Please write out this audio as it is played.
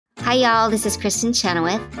Hi, y'all. This is Kristen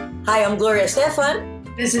Chenoweth. Hi, I'm Gloria Stefan.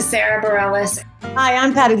 This is Sarah Bareilles. Hi,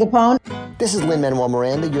 I'm Patti LuPone. This is Lin-Manuel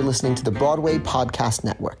Miranda. You're listening to the Broadway Podcast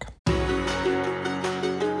Network.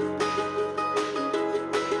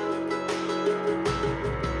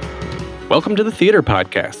 Welcome to the Theater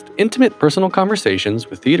Podcast, intimate personal conversations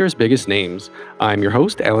with theater's biggest names. I'm your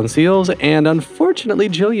host, Alan Seals, and unfortunately,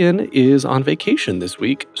 Jillian is on vacation this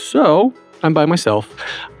week, so I'm by myself.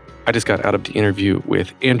 I just got out of the interview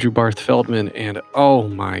with Andrew Barth Feldman, and oh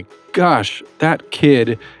my gosh, that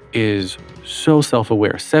kid is so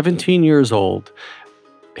self-aware. 17 years old.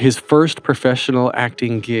 His first professional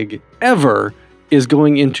acting gig ever is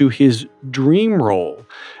going into his dream role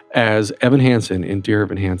as Evan Hansen in Dear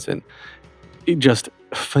Evan Hansen. Just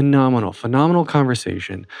phenomenal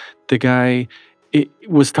conversation. The guy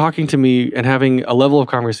was talking to me and having a level of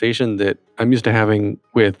conversation that I'm used to having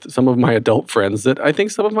with some of my adult friends that I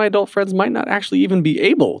think some of my adult friends might not actually even be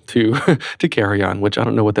able to carry on, which I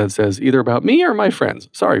don't know what that says either about me or my friends.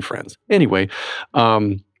 Sorry, friends. Anyway,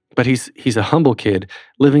 but he's a humble kid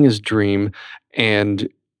living his dream, and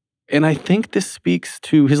I think this speaks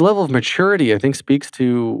to his level of maturity. I think speaks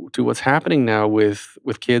to what's happening now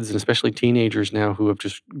with kids, and especially teenagers now who have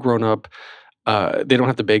just grown up. They don't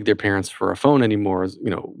have to beg their parents for a phone anymore. You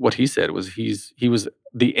know, what he said was he was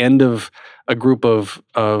the end of a group of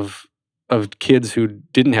kids who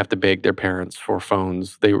didn't have to beg their parents for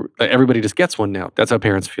phones. Everybody just gets one now. That's how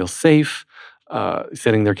parents feel safe,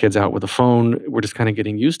 sending their kids out with a phone. We're just kind of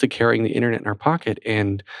getting used to carrying the internet in our pocket,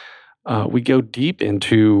 and we go deep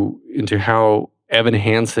into how Evan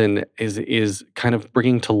Hansen is kind of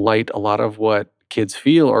bringing to light a lot of what kids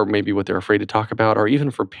feel, or maybe what they're afraid to talk about, or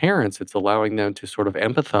even for parents, it's allowing them to sort of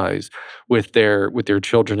empathize with their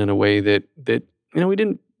children in a way that we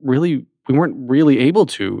weren't really able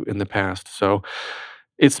to in the past. So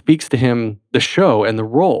it speaks to him, the show and the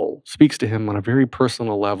role speaks to him on a very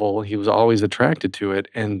personal level. He was always attracted to it,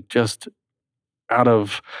 and just out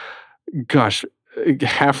of, gosh,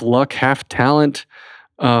 half luck, half talent.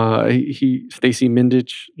 Stacy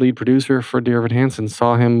Mindich, lead producer for Dear Evan Hansen,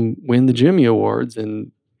 saw him win the Jimmy Awards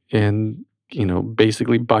and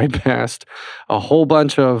basically bypassed a whole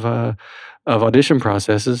bunch of audition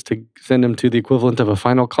processes to send him to the equivalent of a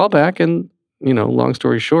final callback. And long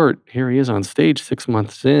story short, here he is on stage 6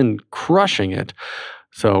 months in, crushing it.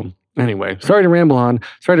 So anyway, sorry to ramble on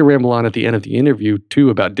at the end of the interview, too,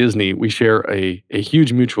 about Disney. We share a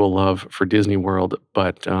huge mutual love for Disney World,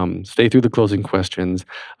 but stay through the closing questions.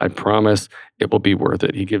 I promise it will be worth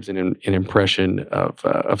it. He gives an impression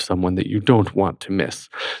of someone that you don't want to miss.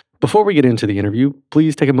 Before we get into the interview,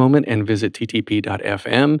 please take a moment and visit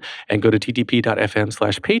ttp.fm and go to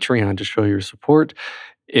ttp.fm/Patreon to show your support.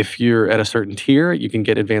 If you're at a certain tier, you can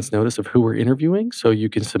get advance notice of who we're interviewing, so you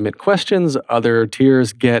can submit questions. Other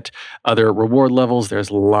tiers get other reward levels.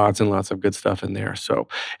 There's lots and lots of good stuff in there. So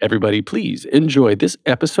everybody, please enjoy this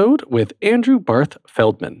episode with Andrew Barth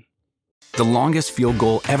Feldman. The longest field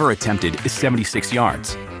goal ever attempted is 76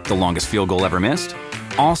 yards. The longest field goal ever missed?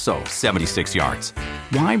 Also 76 yards.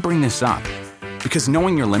 Why bring this up? Because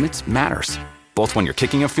knowing your limits matters, both when you're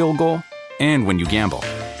kicking a field goal and when you gamble.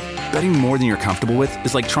 Betting more than you're comfortable with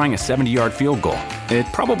is like trying a 70-yard field goal. It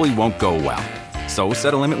probably won't go well. So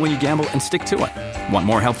set a limit when you gamble and stick to it. Want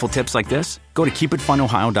more helpful tips like this? Go to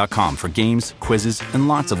keepitfunohio.com for games, quizzes, and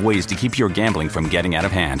lots of ways to keep your gambling from getting out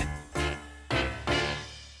of hand.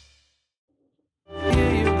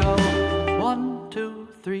 Here you go. 1, 2,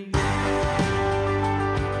 3.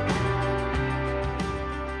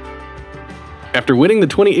 After winning the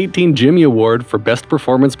 2018 Jimmy Award for Best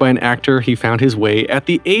Performance by an Actor, he found his way at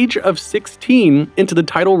the age of 16 into the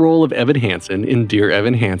title role of Evan Hansen in Dear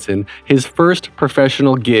Evan Hansen, his first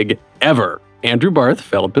professional gig ever. Andrew Barth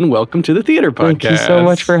Feldman, welcome to the Theater Podcast. Thank you so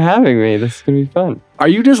much for having me. This is going to be fun. Are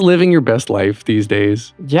you just living your best life these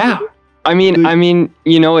days? Yeah. I mean,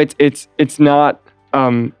 it's not,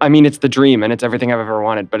 it's the dream and it's everything I've ever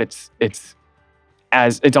wanted, but it's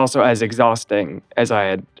also as exhausting as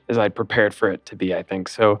I'd prepared for it to be, I think.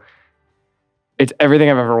 So it's everything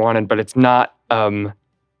I've ever wanted, but it's not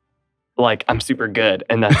like I'm super good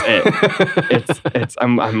and that's it.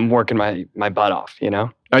 I'm working my butt off,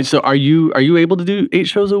 So are you able to do 8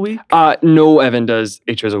 shows a week? No, Evan does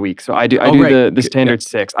 8 shows a week. So I do the standard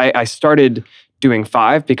 6. I started doing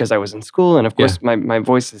 5 because I was in school, and of course my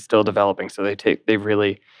voice is still developing. So they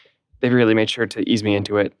really made sure to ease me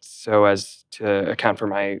into it so as to account for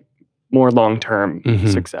my more long-term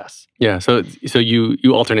success. Yeah. So you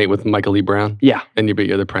alternate with Michael Lee Brown? Yeah. And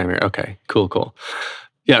you're the primary. Okay. Cool.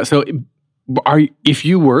 Yeah. So if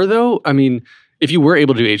you were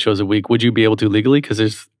able to do 8 shows a week, would you be able to legally?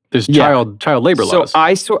 Because There's Yeah. child labor laws.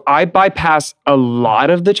 So I bypass a lot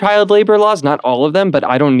of the child labor laws, not all of them, but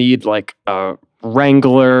I don't need like a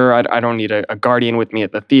wrangler. I don't need a guardian with me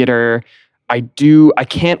at the theater. I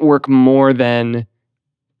can't work more than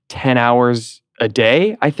 10 hours a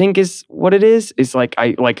day, I think is what it is. It's like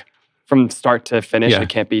from start to finish, Yeah. it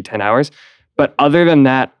can't be 10 hours. But other than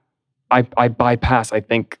that, I bypass, I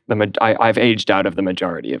think, I've aged out of the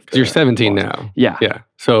majority of the You're 17 laws. now. Yeah. Yeah.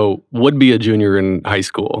 So would be a junior in high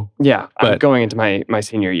school. Yeah. I'm But- going into my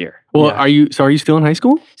senior year. Well, Yeah. are you still in high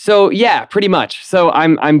school? So yeah, pretty much. So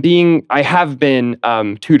I have been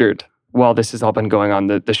tutored while this has all been going on.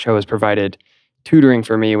 The show has provided tutoring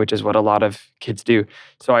for me, which is what a lot of kids do.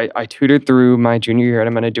 So I tutored through my junior year, and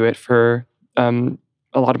I'm going to do it for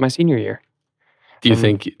a lot of my senior year. Do you And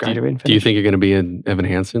think graduate and do you finish. think you're going to be in Evan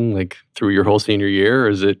Hansen like through your whole senior year, or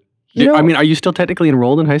is it? You know- I mean, are you still technically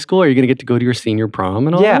enrolled in high school? Are you going to get to go to your senior prom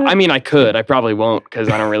and all Yeah, that? I mean, I could. I probably won't because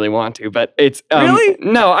I don't really want to. But it's Really?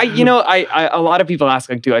 no. I a lot of people ask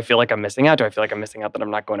like, do I feel like I'm missing out? Do I feel like I'm missing out that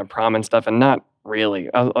I'm not going to prom and stuff? And not really.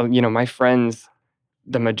 My friends,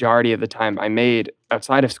 the majority of the time, I made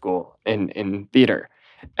outside of school in theater,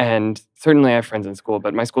 and certainly I have friends in school,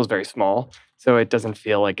 but my school's very small, so it doesn't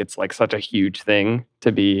feel like it's like such a huge thing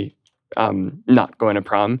to be not going to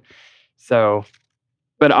prom. So.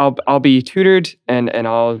 But I'll be tutored and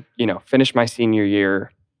I'll finish my senior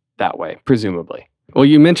year that way, presumably. Well,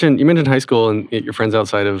 you mentioned high school and your friends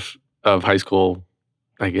outside of high school.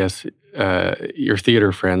 I guess your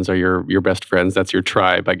theater friends are your best friends. That's your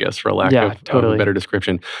tribe, I guess, for a lack of totally. a better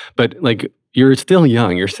description. But like you're still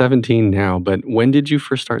young. You're 17 now. But when did you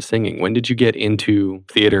first start singing? When did you get into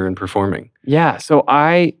theater and performing? Yeah. So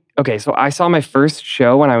I saw my first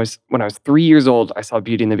show when I was 3 years old. I saw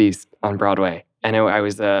Beauty and the Beast on Broadway, and I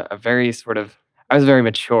was very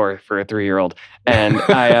mature for a 3-year-old, and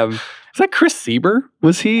I Is that Chris Sieber?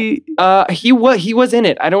 Was he? he was in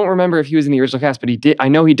it. I don't remember if he was in the original cast, but he did. I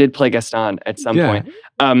know he did play Gaston at some point.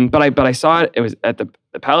 But I saw it. It was at the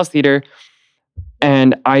Palace Theater,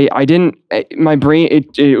 and I didn't. My brain.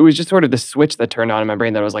 It was just sort of the switch that turned on in my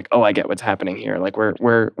brain that was like, oh, I get what's happening here. Like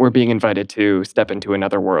we're being invited to step into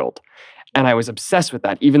another world, and I was obsessed with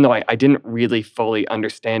that. Even though I didn't really fully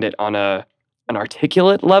understand it on an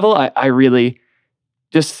articulate level, I really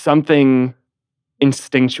just something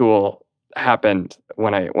instinctual happened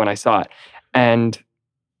when I saw it. And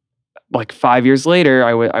like 5 years later,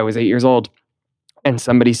 I was 8 years old, and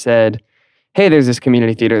somebody said, hey, there's this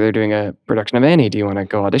community theater, they're doing a production of Annie, do you want to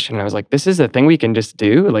go audition? And I was like, this is a thing we can just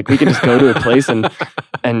do? Like we can just go to a place and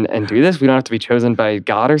do this? We don't have to be chosen by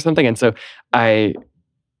God or something? And so I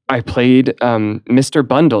played Mr.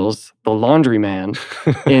 Bundles, the laundryman,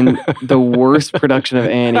 in the worst production of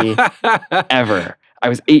Annie ever. I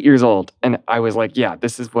was 8 years old, and I was like, "Yeah,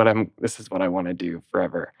 this is what I want to do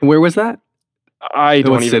forever." Where was that? I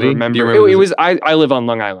don't What even city? Do you remember. remember It the- was I live on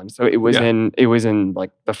Long Island, so it was Yeah. in like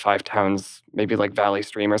the 5 towns, maybe like Valley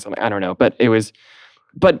Stream or something. I don't know, but it was.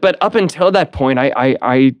 But up until that point,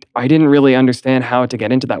 I didn't really understand how to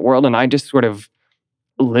get into that world, and I just sort of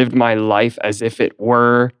lived my life as if it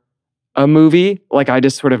were a movie. Like I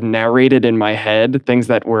just sort of narrated in my head things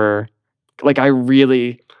that were like I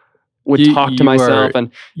really would You- talk to you myself, are- and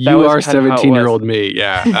You was are kind of how it 17-year-old me.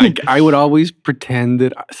 Yeah. I would always pretend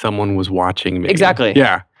that someone was watching me. Exactly.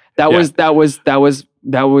 Yeah. that Yeah.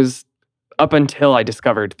 was up until I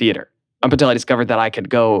discovered theater. Up until I discovered that I could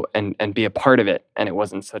go and be a part of it, and it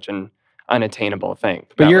wasn't such an unattainable thing.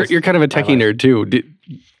 But That you're was kind of a my techie life. nerd too.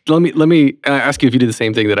 Let me ask you if you did the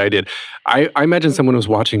same thing that I did. I imagine someone was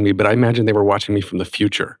watching me, but I imagine they were watching me from the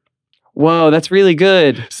future. Whoa, that's really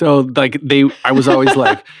good. So like I was always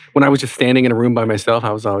like, when I was just standing in a room by myself,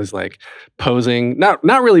 I was always like posing, not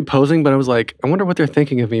really posing, but I was like, I wonder what they're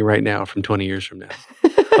thinking of me right now from 20 years from now.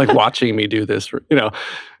 Like watching me do this,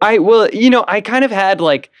 I kind of had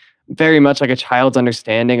like very much like a child's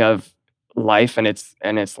understanding of life and its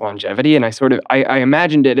longevity, and I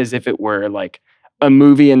imagined it as if it were like a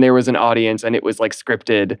movie and there was an audience and it was like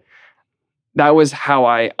scripted. That was how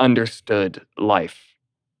I understood life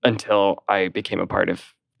until I became a part of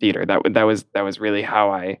theater. That was really how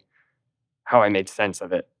I made sense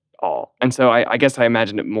of it all. And so I guess I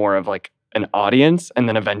imagined it more of like an audience, and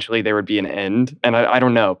then eventually there would be an end. And I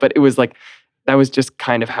don't know, but it was like that was just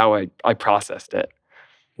kind of how I processed it.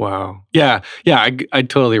 Wow. Yeah. I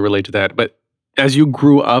totally relate to that. But as you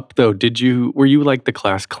grew up, though, were you like the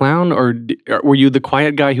class clown, or were you the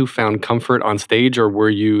quiet guy who found comfort on stage, or were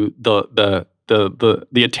you the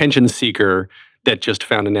attention seeker that just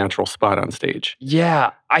found a natural spot on stage?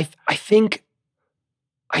 Yeah, I think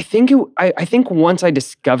once I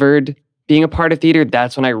discovered being a part of theater,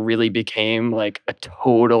 that's when I really became like a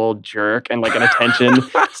total jerk and like an attention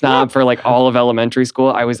snob for like all of elementary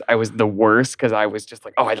school. I was the worst because I was just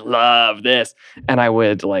like, oh, I love this. And I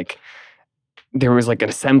would like, there was like an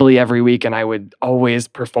assembly every week and I would always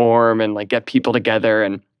perform and like get people together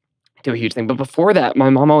and do a huge thing. But before that, my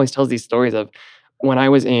mom always tells these stories of when I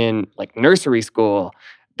was in like nursery school,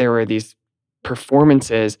 there were these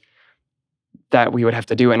performances that we would have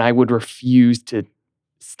to do and I would refuse to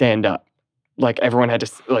stand up. Like everyone had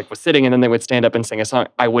to like was sitting and then they would stand up and sing a song.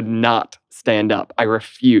 I would not stand up. I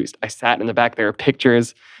refused. I sat in the back. There were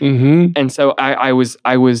pictures. Mm-hmm. And so I was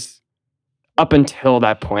up until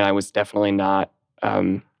that point, I was definitely not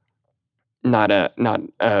a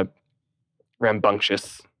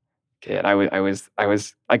rambunctious kid. I was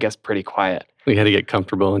I guess pretty quiet. You had to get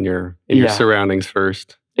comfortable in your Yeah. surroundings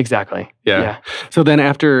first. Exactly. Yeah. So then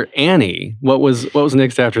after Annie, what was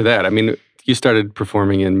next after that? I mean, you started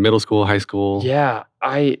performing in middle school, high school. Yeah.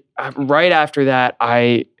 I right after that,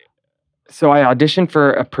 I auditioned for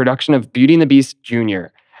a production of Beauty and the Beast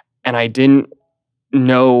Junior, and I didn't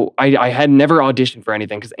know, I had never auditioned for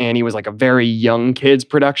anything because Annie was like a very young kids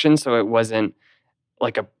production, so it wasn't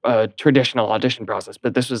like a traditional audition process,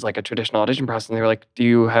 but this was like a traditional audition process, and they were like, do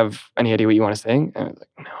you have any idea what you want to sing? And I was like,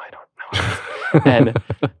 no, I don't know. And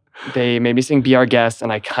they made me sing Be Our Guest,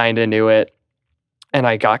 and I kind of knew it, and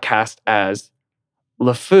I got cast as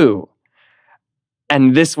LeFou.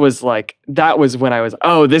 And this was like, that was when I was,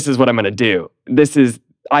 oh, this is what I'm going to do.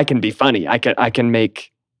 I can be funny. I can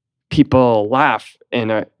make people laugh in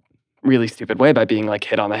a really stupid way by being like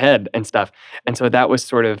hit on the head and stuff. And so that was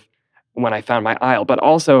sort of when I found my aisle. But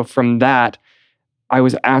also from that, I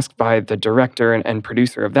was asked by the director and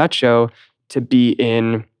producer of that show to be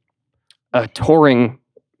in a touring,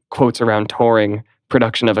 quotes around touring,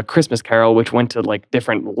 production of A Christmas Carol, which went to like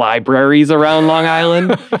different libraries around Long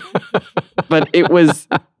Island. But it was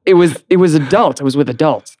adults. It was with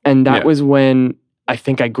adults. And that was when I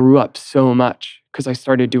think I grew up so much because I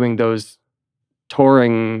started doing those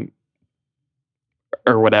touring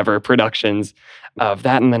or whatever productions of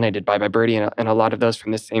that. And then I did Bye Bye Birdie and a lot of those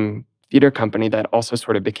from the same theater company that also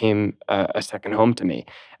sort of became a second home to me.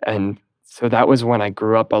 And so that was when I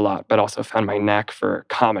grew up a lot, but also found my knack for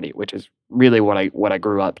comedy, which is really what I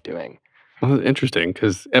grew up doing. Well, that's interesting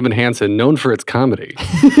because Evan Hansen, known for its comedy.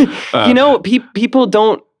 People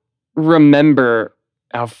don't remember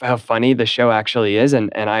how funny the show actually is,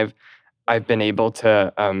 and I've been able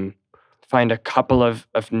to find a couple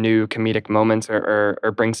of new comedic moments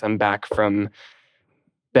or bring some back from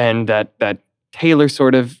Ben that Taylor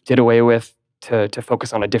sort of did away with to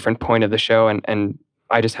focus on a different point of the show, and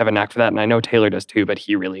I just have a knack for that, and I know Taylor does too, but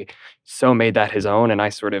he really so made that his own, and I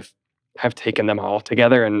sort of have taken them all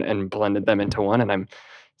together and blended them into one, and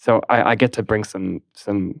I get to bring some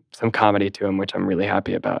comedy to him, which I'm really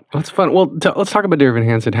happy about. That's fun. Well, let's talk about Dear Evan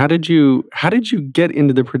Hansen. How did you get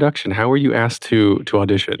into the production? How were you asked to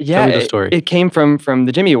audition? Yeah, Tell me the story. It came from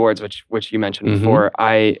the Jimmy Awards, which you mentioned before.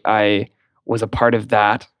 I was a part of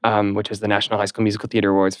that, which is the National High School Musical Theater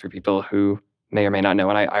Awards for people who may or may not know,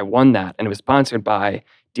 and I won that, and it was sponsored by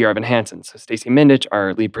Dear Evan Hansen. So Stacey Mindich,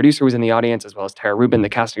 our lead producer, was in the audience, as well as Tara Rubin, the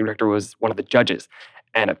casting director, was one of the judges.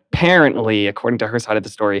 And apparently, according to her side of the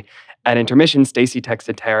story, at intermission, Stacey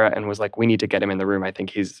texted Tara and was like, we need to get him in the room. I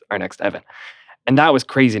think he's our next Evan. And that was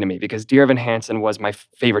crazy to me because Dear Evan Hansen was my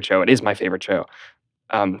favorite show. It is my favorite show.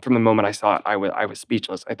 From the moment I saw it, I was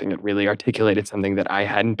speechless. I think it really articulated something that I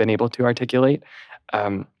hadn't been able to articulate.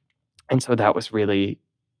 And so that was really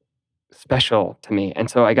special to me. And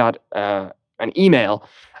so I got an email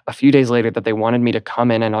a few days later that they wanted me to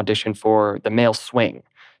come in and audition for the male swing.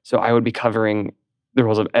 So I would be covering the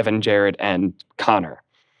roles of Evan, Jared, and Connor.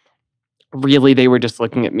 Really, they were just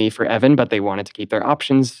looking at me for Evan, but they wanted to keep their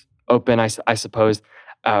options open, I suppose.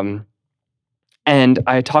 And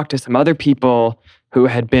I talked to some other people who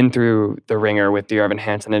had been through the ringer with Dear Evan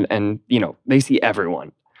Hansen, and they see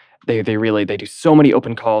everyone. They do so many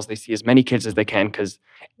open calls. They see as many kids as they can because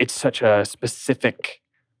it's such a specific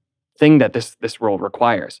thing that this role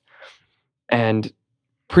requires. And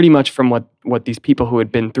pretty much from what these people who had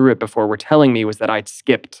been through it before were telling me was that I'd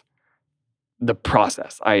skipped the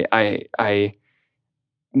process.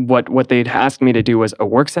 What they'd asked me to do was a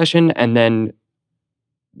work session, and then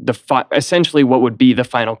essentially what would be the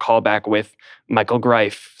final callback with Michael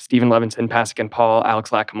Greif, Stephen Levinson, Pasek and Paul,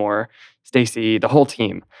 Alex Lacamoire, Stacey, the whole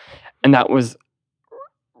team. And that was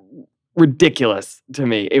ridiculous to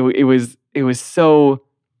me. It was so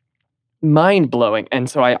mind-blowing. And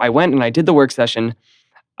so I went and I did the work session.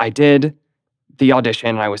 I did the audition,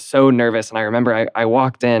 and I was so nervous. And I remember I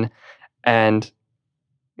walked in, and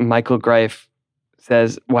Michael Greif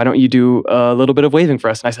says, "Why don't you do a little bit of waving for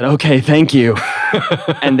us?" And I said, "Okay, thank you."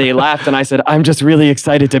 And they laughed, and I said, "I'm just really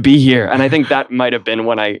excited to be here." And I think that might have been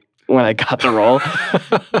when I got the role,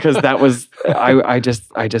 because that was I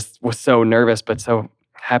just was so nervous, but so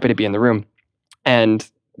happy to be in the room. And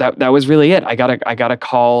that was really it. I got a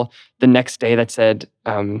call the next day that said,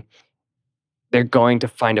 they're going to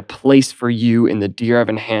find a place for you in the Dear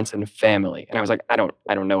Evan Hansen family. And I was like, I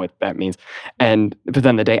don't know what that means. But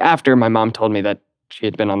then the day after, my mom told me that she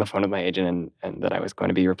had been on the phone with my agent and that I was going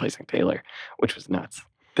to be replacing Taylor, which was nuts.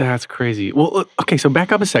 That's crazy. Well, okay, so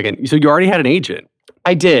back up a second. So you already had an agent.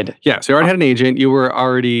 I did. Yeah, so you already had an agent. You were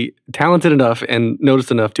already talented enough and noticed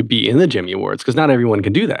enough to be in the Jimmy Awards, because not everyone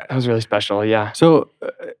can do that. That was really special, yeah. So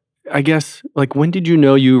I guess, like, when did you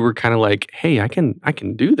know you were kind of like, hey, I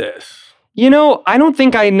can do this? You know, I don't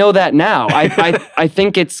think I know that now. I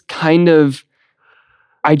think it's kind of,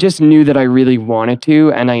 I just knew that I really wanted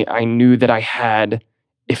to, and I knew that I had,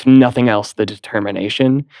 if nothing else, the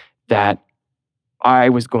determination that I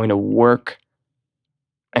was going to work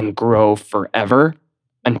and grow forever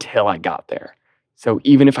until I got there. So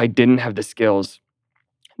even if I didn't have the skills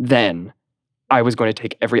then, I was going to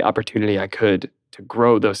take every opportunity I could to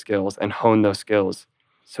grow those skills and hone those skills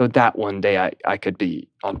so that one day I could be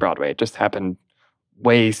on Broadway. It just happened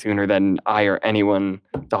way sooner than I or anyone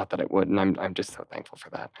thought that it would, and I'm just so thankful for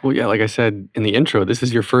that. Well, yeah, like I said in the intro, this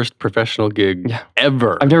is your first professional gig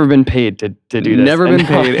ever. I've never been paid to do this. Never been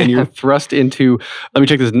paid, and you're thrust into, let me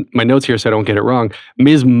check my notes here so I don't get it wrong,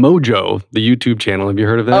 Ms. Mojo, the YouTube channel. Have you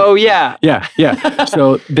heard of that? Oh, yeah. Yeah.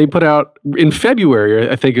 So they put out, in February,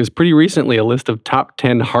 I think it was pretty recently, a list of top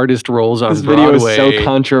 10 hardest roles on Broadway. This video was so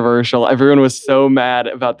controversial. Everyone was so mad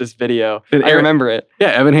about this video. I remember it. Yeah,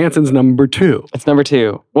 Evan Hansen's number 2. It's number 2.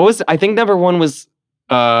 I think number 1 was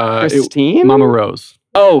Christine? Mama Rose.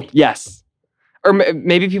 Oh, yes. Or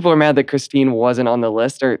maybe people are mad that Christine wasn't on the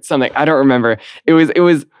list or something. I don't remember. It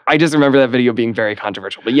was. I just remember that video being very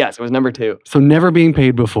controversial. But yes, it was number 2. So never being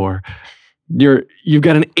paid before. You've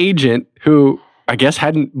got an agent who I guess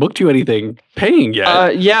hadn't booked you anything paying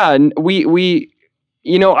yet. Yeah, we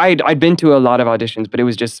you know, I'd been to a lot of auditions, but it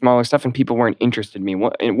was just smaller stuff, and people weren't interested in me.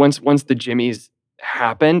 Once the Jimmys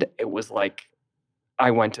happened, it was like I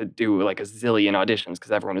went to do like a zillion auditions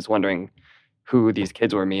because everyone was wondering who these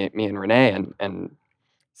kids were, me and Renee, and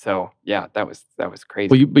so yeah, that was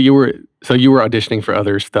crazy. Well, you were auditioning for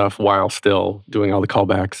other stuff while still doing all the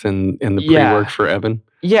callbacks and the pre-work for Evan.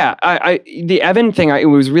 Yeah, the Evan thing, it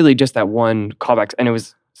was really just that one callback, and it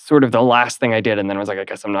was sort of the last thing I did, and then I was like, I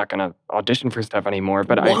guess I'm not going to audition for stuff anymore.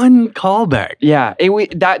 But one callback. Yeah,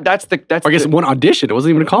 that's. I guess one audition. It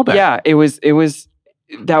wasn't even a callback. Yeah, it was.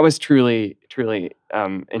 That was truly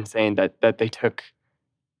insane that they took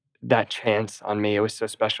that chance on me. It was so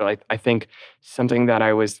special. I think something that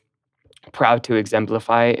I was proud to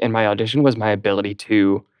exemplify in my audition was my ability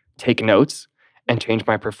to take notes and change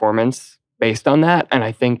my performance based on that. And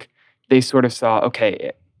I think they sort of saw,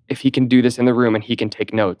 okay, if he can do this in the room and he can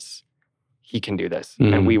take notes, he can do this.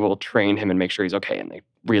 Mm-hmm. And we will train him and make sure he's okay. And they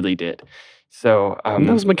really did. So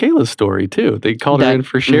that was Michaela's story too. They called her in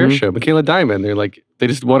for Cher show. Michaela Diamond. They're like, they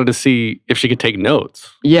just wanted to see if she could take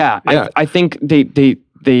notes. Yeah. I think they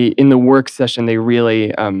in the work session, they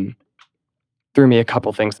really threw me a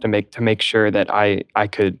couple things to make sure that I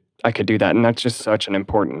could do that. And that's just such an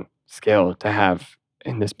important skill to have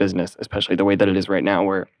in this business, especially the way that it is right now,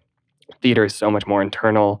 where theater is so much more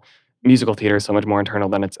internal, musical theater is so much more internal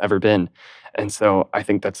than it's ever been. And so I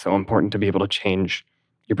think that's so important to be able to change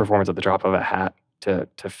your performance at the drop of a hat to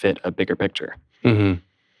fit a bigger picture.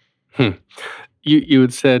 Mm-hmm. You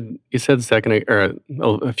said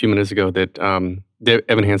a few minutes ago that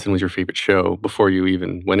Evan Hansen was your favorite show before you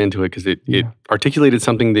even went into it because it articulated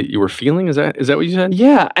something that you were feeling. Is that what you said?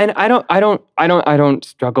 Yeah, and I don't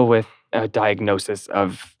struggle with a diagnosis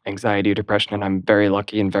of anxiety or depression, and I'm very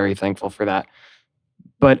lucky and very thankful for that.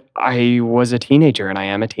 But I was a teenager, and I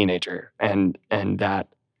am a teenager, and that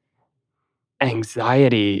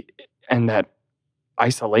anxiety and that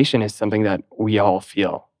isolation is something that we all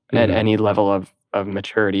feel at any level of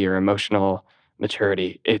maturity or emotional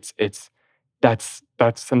maturity. That's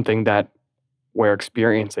something that we're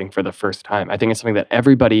experiencing for the first time. I think it's something that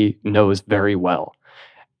everybody knows very well.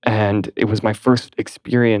 And it was my first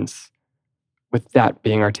experience with that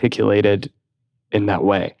being articulated in that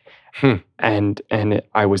way. And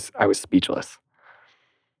I was speechless.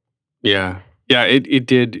 Yeah. Yeah, it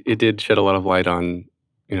did shed a lot of light on,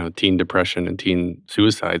 teen depression and teen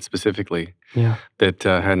suicide specifically. Yeah. That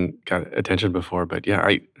hadn't got attention before. But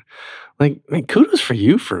yeah, kudos for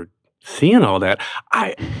you for seeing all that.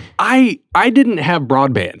 I didn't have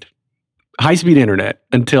broadband. high-speed internet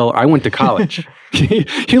until I went to college.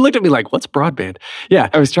 He looked at me like, what's broadband? Yeah.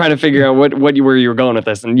 I was trying to figure out where you were going with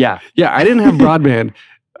this, and yeah. Yeah, I didn't have broadband,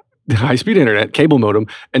 high-speed internet, cable modem,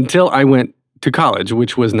 until I went to college,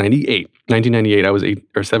 which was 1998. I was 8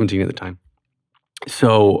 or 17 at the time.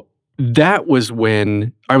 So that was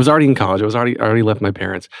when I was already in college. I already left my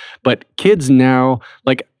parents. But kids now,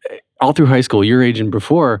 like all through high school, your age and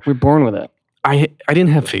before, We're born with it. I didn't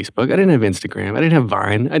have Facebook. I didn't have Instagram. I didn't have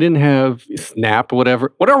Vine. I didn't have Snap,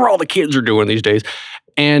 whatever all the kids are doing these days.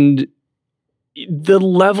 And the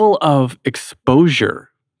level of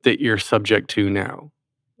exposure that you're subject to now,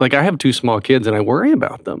 like I have 2 small kids and I worry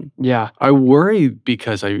about them. Yeah. I worry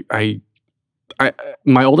because I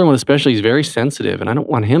my older one especially is very sensitive, and I don't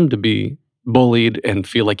want him to be bullied and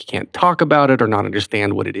feel like he can't talk about it or not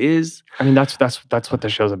understand what it is. I mean, that's what the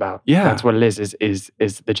show's about. Yeah. That's what it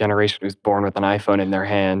is the generation who's born with an iPhone in their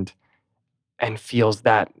hand and feels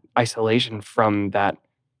that isolation from that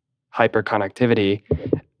hyperconnectivity.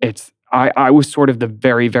 I was sort of the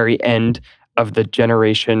very, very end of the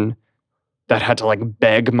generation that had to like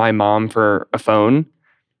beg my mom for a phone.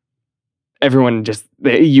 Everyone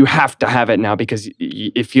you have to have it now because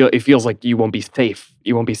it feels like you won't be safe.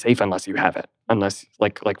 You won't be safe unless you have it. Unless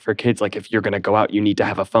like for kids, like if you're going to go out, you need to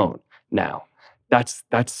have a phone now. That's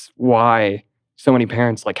why so many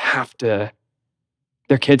parents like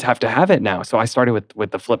their kids have to have it now. So I started with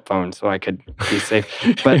the flip phone so I could be safe.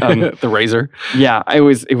 But the Razor. Yeah,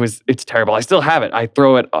 it's terrible. I still have it. I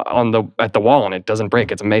throw it at the wall and it doesn't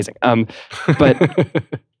break. It's amazing. But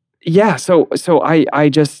yeah, so I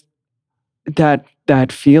just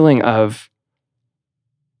that feeling of,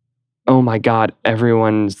 oh my God,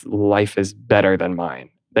 everyone's life is better than mine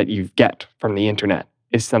that you get from the internet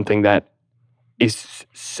is something that is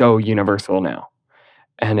so universal now.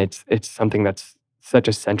 And it's something that's such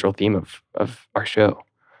a central theme of our show.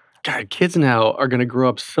 God, kids now are going to grow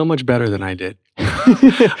up so much better than I did.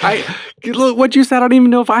 Look, what you said, I don't even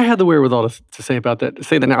know if I had the wherewithal to say about that. To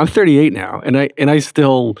say that now, I'm 38 now, and I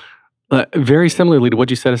still, very similarly to what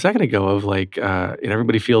you said a second ago, of like,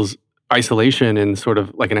 everybody feels isolation and sort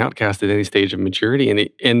of like an outcast at any stage of maturity,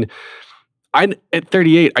 and I at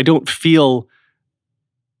 38, I don't feel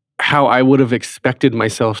how I would have expected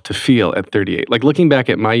myself to feel at 38. Like looking back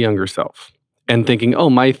at my younger self and thinking, oh,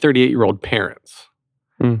 my 38-year-old parents.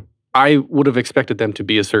 I would have expected them to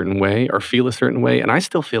be a certain way or feel a certain way, and I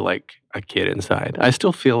still feel like a kid inside. I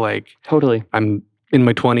still feel like totally I'm in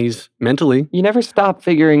my 20s mentally. You never stop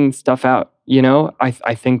figuring stuff out, you know? I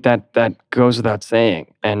think that goes without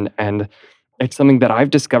saying, and it's something that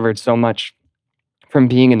I've discovered so much from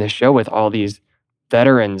being in the show with all these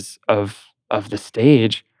veterans of the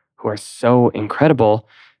stage who are so incredible.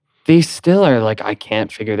 They still are like, I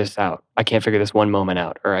can't figure this out. I can't figure this one moment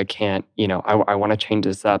out, or I can't, I want to change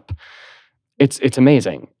this up. It's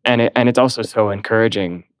amazing. And it's also so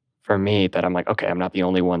encouraging for me that I'm like, okay, I'm not the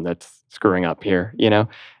only one that's screwing up here,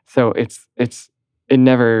 So it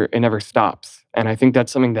never stops. And I think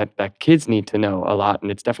that's something that kids need to know a lot.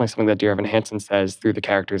 And it's definitely something that Dear Evan Hansen says through the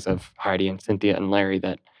characters of Heidi and Cynthia and Larry,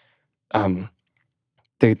 that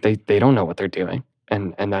they don't know what they're doing.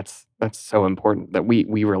 And that's so important, that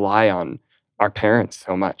we rely on our parents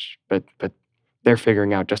so much, but they're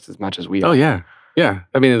figuring out just as much as we are. Oh yeah. Yeah.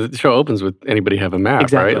 I mean, the show opens with anybody have a map,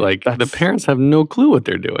 exactly. Right? Like the parents have no clue what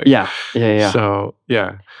they're doing. Yeah. So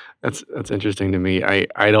yeah, that's interesting to me.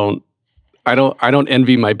 I don't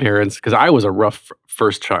envy my parents because I was a rough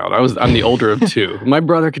first child. I'm the older of 2. My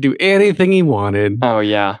brother could do anything he wanted. Oh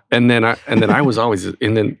yeah. And then I was always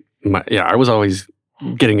I was always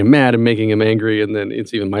getting him mad and making him angry. And then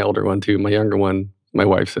it's even my older one too. My younger one, my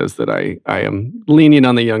wife says that I am lenient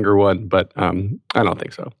on the younger one, but I don't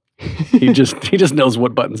think so. He just knows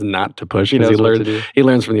what buttons not to push because he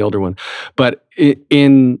learns from the older one. But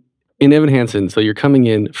in Evan Hansen, so you're coming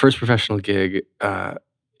in, first professional gig.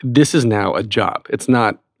 This is now a job. It's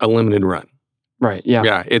not a limited run. Right. Yeah.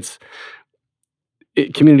 Yeah. It's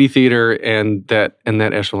community theater and that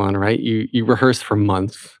echelon, right? You rehearse for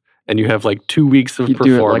months. And you have like 2 weeks of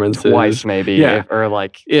performances. Do it like twice maybe. Yeah.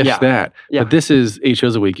 If that. Yeah. But this is 8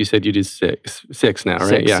 shows a week. You said you did six now,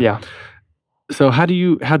 right? 6, yeah. So how do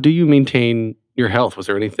you maintain your health? Was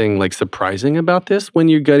there anything like surprising about this when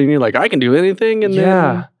you got in? You're like, I can do anything, and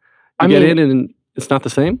then you get in and it's not the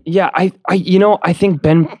same. Yeah, I think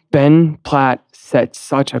Ben Platt set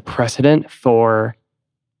such a precedent for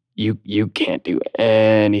you can't do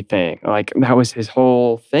anything. Like that was his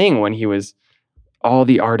whole thing when he was. All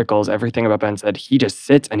the articles, everything about Ben said he just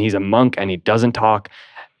sits and he's a monk and he doesn't talk.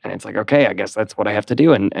 And it's like, okay, I guess that's what I have to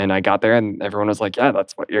do. And I got there and everyone was like, yeah,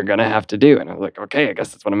 that's what you're going to have to do. And I was like, okay, I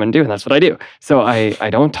guess that's what I'm going to do. And that's what I do. So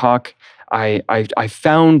I don't talk. I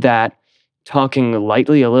found that talking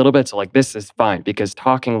lightly a little bit, so like this is fine because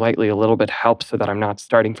talking lightly a little bit helps so that I'm not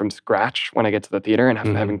starting from scratch when I get to the theater and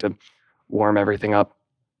having to warm everything up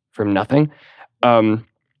from nothing.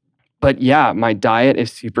 But yeah, my diet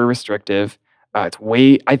is super restrictive. I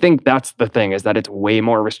think that's the thing, is that it's way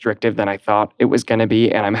more restrictive than I thought it was going to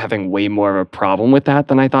be. And I'm having way more of a problem with that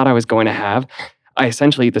than I thought I was going to have. I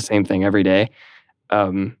essentially eat the same thing every day.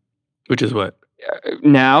 Which is what?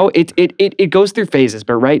 Now it goes through phases,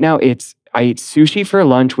 but right now I eat sushi for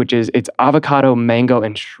lunch, it's avocado, mango,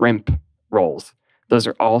 and shrimp rolls. Those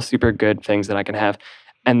are all super good things that I can have.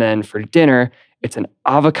 And then for dinner, it's an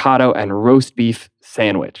avocado and roast beef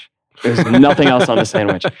sandwich. There's nothing else on the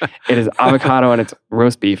sandwich. It is avocado and it's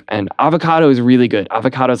roast beef. And avocado is really good.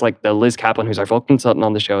 Avocado is like the Liz Kaplan, who's our folk consultant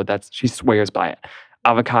on the show. She swears by it.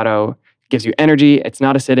 Avocado gives you energy. It's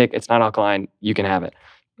not acidic. It's not alkaline. You can have it.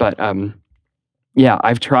 But yeah,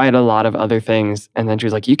 I've tried a lot of other things. And then she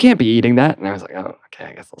was like, you can't be eating that. And I was like, oh, okay,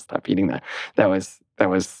 I guess I'll stop eating that. That was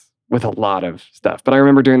with a lot of stuff. But I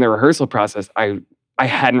remember during the rehearsal process, I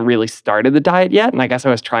hadn't really started the diet yet, and I guess I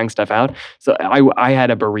was trying stuff out. So I had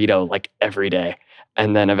a burrito like every day,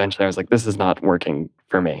 and then eventually I was like, this is not working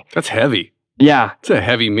for me. That's heavy. Yeah. It's a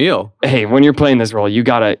heavy meal. Hey, when you're playing this role, you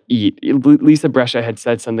gotta eat. Lisa Brescia had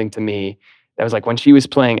said something to me that was like, when she was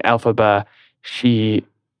playing Elphaba, she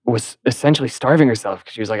was essentially starving herself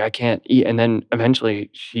because she was like, I can't eat. And then eventually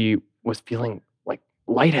she was feeling like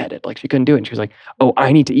lightheaded, like she couldn't do it. And she was like, oh,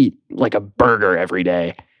 I need to eat like a burger every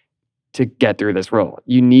day to get through this role.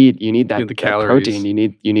 You need that, the that protein.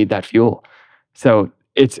 You need that fuel. So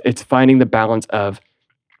it's finding the balance of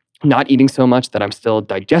not eating so much that I'm still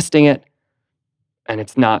digesting it and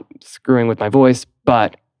it's not screwing with my voice,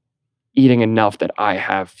 but eating enough that I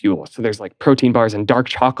have fuel. So there's like protein bars, and dark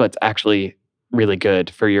chocolate's actually really good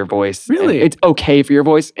for your voice. Really? And it's okay for your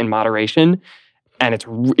voice in moderation, and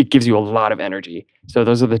it gives you a lot of energy. So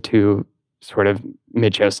those are the two sort of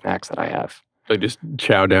mid-show snacks that I have. I just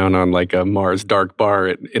chow down on like a Mars dark bar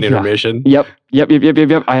in intermission. Yep.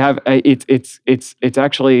 I have. It's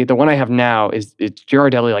actually the one I have now it's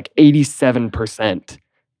Ghirardelli like 87%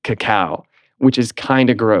 cacao, which is kind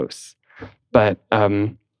of gross, but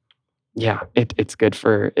yeah, it's good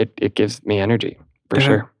for it. It gives me energy for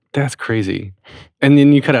sure. That's crazy. And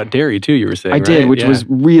then you cut out dairy too. You were saying I did, which was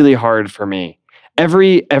really hard for me.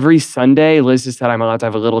 Every Sunday, Liz has said I'm allowed to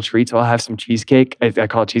have a little treat, so I'll have some cheesecake. I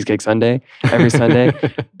call it Cheesecake Sunday every Sunday.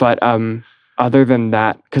 But other than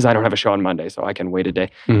that, because I don't have a show on Monday, so I can wait a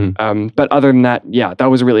day. Mm-hmm. But other than that, yeah, that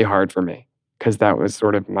was really hard for me because that was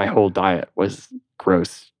sort of my whole diet was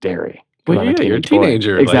gross dairy. Well, yeah, you're a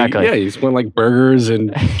teenager. Exactly. Like, yeah, you just want like burgers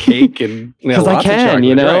and cake and because I lots of can, chocolate.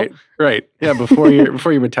 you know. Right. Yeah, before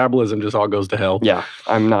your metabolism just all goes to hell. Yeah,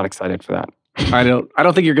 I'm not excited for that. I don't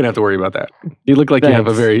think you're gonna have to worry about that. You look like you have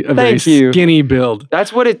a very you. skinny build.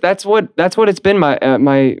 That's what it's been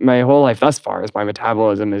my whole life thus far. Is my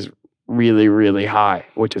metabolism is really, really high,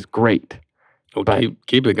 which is great. Well,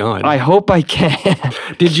 keep it going. I hope I can.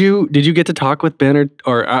 Did you get to talk with Ben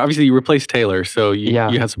or obviously you replaced Taylor, so you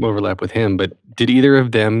had some overlap with him. But did either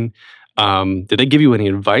of them? Did they give you any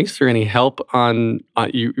advice or any help on?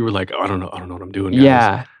 You were like, oh, I don't know what I'm doing, guys.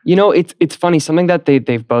 Yeah, you know, it's funny. Something that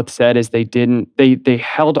they've both said is they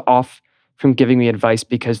held off from giving me advice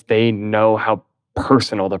because they know how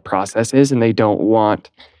personal the process is, and they don't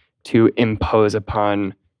want to impose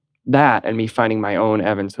upon that and me finding my own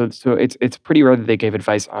Evan. So it's pretty rare that they gave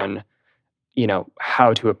advice on, you know,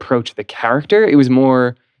 how to approach the character. It was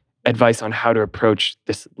more advice on how to approach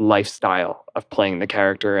this lifestyle of playing the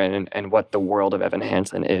character and what the world of Evan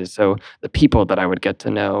Hansen is. So the people that I would get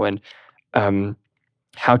to know and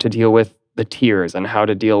how to deal with the tears and how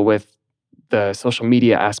to deal with the social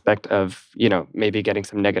media aspect of, you know, maybe getting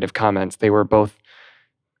some negative comments. They were both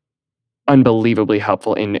unbelievably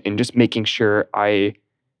helpful in just making sure I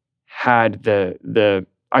had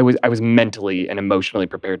I was mentally and emotionally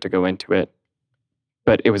prepared to go into it.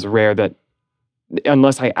 But it was rare that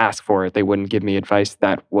unless I asked for it, they wouldn't give me advice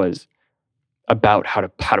that was about how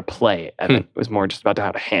to play Evan. It was more just about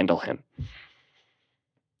how to handle him.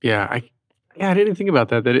 Yeah, I didn't think about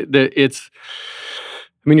that. That it's.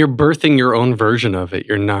 I mean, you're birthing your own version of it.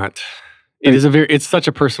 You're not. It's such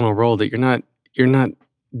a personal role that you're not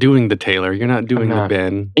doing the Taylor. You're not doing the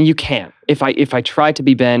Ben. And you can't. If I try to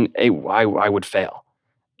be Ben, I would fail.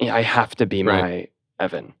 I have to be my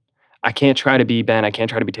Evan. I can't try to be Ben, I can't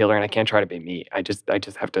try to be Taylor, and I can't try to be me. I just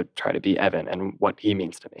have to try to be Evan and what he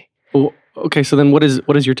means to me. Well, okay, so then what is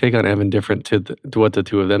your take on Evan different to what the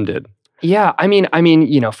two of them did? Yeah, I mean,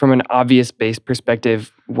 you know, from an obvious base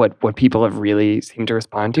perspective, what people have really seemed to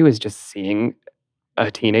respond to is just seeing a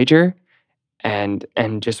teenager and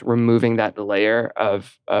just removing that layer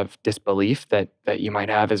of disbelief that you might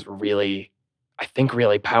have is really, I think,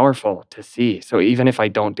 really powerful to see. So even if I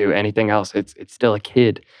don't do anything else, it's still a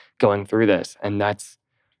kid going through this, and that's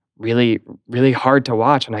really, really hard to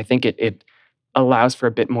watch. And I think it allows for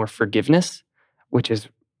a bit more forgiveness, which is,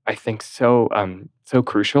 I think, so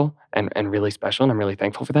crucial and really special, and I'm really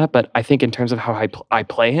thankful for that. But I think in terms of how I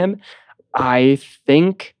play him, I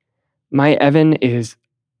think my Evan is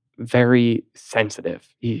very sensitive.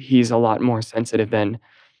 He's a lot more sensitive than,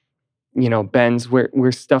 Ben's,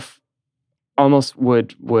 where stuff almost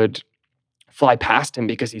would fly past him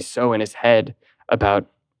because he's so in his head about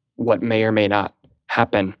what may or may not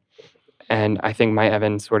happen. And I think my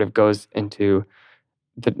Evan sort of goes into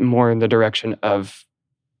more in the direction of,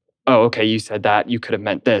 oh, okay, you said that, you could have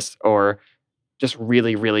meant this, or just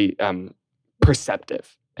really, really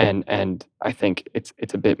perceptive. And I think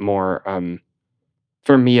it's a bit more,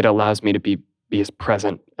 for me, it allows me to be as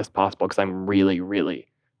present as possible because I'm really, really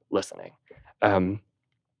listening.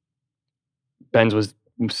 Ben's was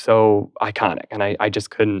so iconic, and I just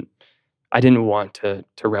I didn't want to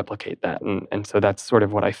replicate that. And so that's sort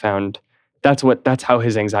of what I found. That's how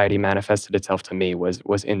his anxiety manifested itself to me,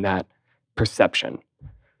 was in that perception.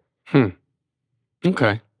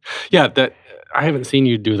 Okay. Yeah, that I haven't seen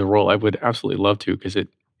you do the role. I would absolutely love to, because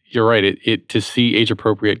you're right. It to see age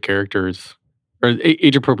appropriate characters or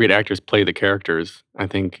age appropriate actors play the characters, I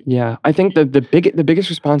think. Yeah, I think the biggest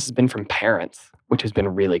response has been from parents, which has been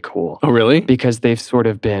really cool. Oh, really? Because they've sort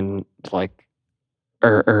of been like,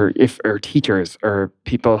 or teachers or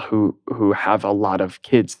people who have a lot of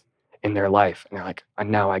kids in their life, and they're like,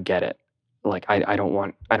 now I get it. Like I don't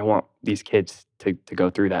want these kids to go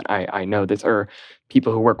through that. I know this. Or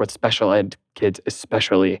people who work with special ed kids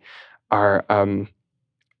especially are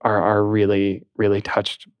really, really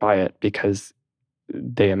touched by it, because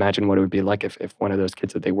they imagine what it would be like if one of those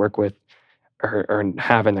kids that they work with or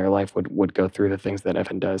have in their life would go through the things that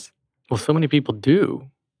Evan does. Well, so many people do.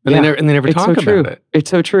 And they never talk about it. It's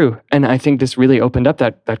so true. And I think this really opened up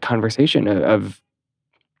that conversation of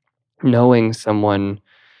knowing someone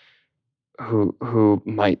who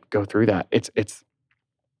might go through that. It's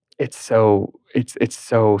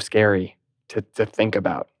so scary to think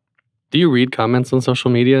about. Do you read comments on social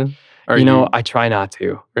media? I try not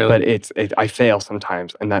to. Really? But I fail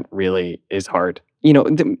sometimes, and that really is hard.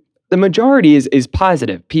 The majority is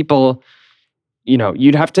positive. People,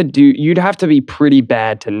 you'd have to be pretty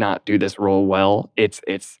bad to not do this role well. It's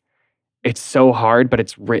so hard, but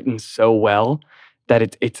it's written so well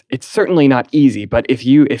that it's certainly not easy. But if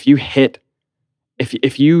you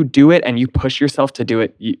do it and you push yourself to do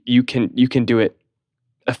it, you can do it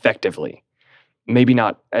effectively. Maybe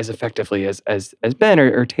not as effectively as Ben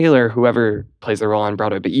or Taylor, whoever plays the role on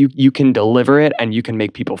Broadway, but you can deliver it and you can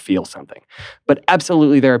make people feel something. But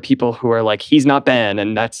absolutely, there are people who are like, he's not Ben,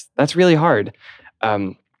 and that's really hard.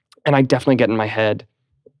 And I definitely get in my head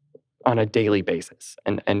on a daily basis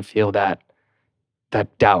and feel that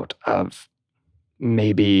doubt of,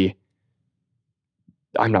 maybe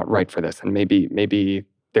I'm not right for this, and maybe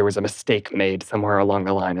there was a mistake made somewhere along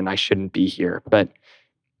the line and I shouldn't be here. But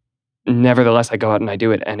nevertheless, I go out and I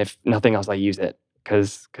do it, and if nothing else, I use it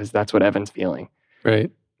because that's what Evan's feeling.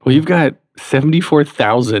 Right. Well, you've got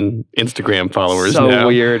 74,000 Instagram followers so now.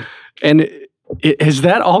 Weird. And has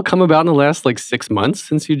that all come about in the last 6 months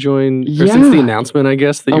since you joined, or Yeah. since the announcement, I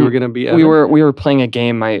guess, that you were going to be Evan? We were playing a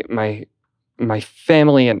game. My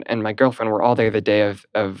family and my girlfriend were all there the day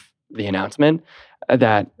of the announcement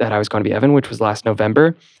that I was going to be Evan, which was last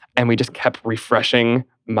November, and we just kept refreshing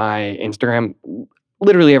my Instagram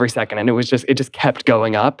literally every second, and it just kept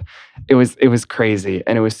going up. It was crazy,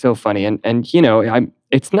 and it was so funny, and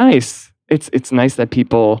it's nice. It's nice that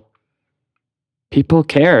people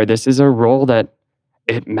care. This is a role that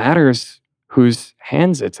it matters whose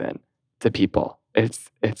hands it's in to people. It's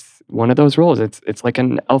one of those roles. It's like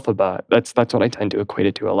an Elphaba. That's what I tend to equate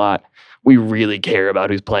it to a lot. We really care about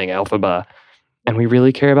who's playing Elphaba, and we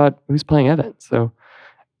really care about who's playing Evan. So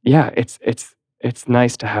yeah, it's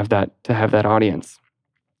nice to have that audience.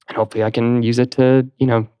 And hopefully I can use it to,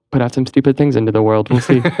 put out some stupid things into the world. We'll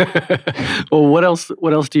see. Well, what else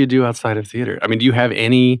do you do outside of theater? I mean, do you have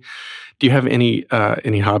any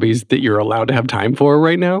hobbies that you're allowed to have time for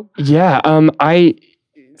right now? Yeah. I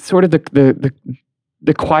sort of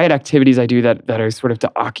the quiet activities I do that are sort of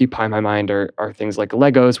to occupy my mind are things like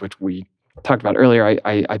Legos, which we talked about earlier.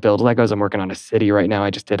 I build Legos. I'm working on a city right now. I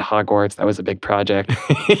just did Hogwarts. That was a big project.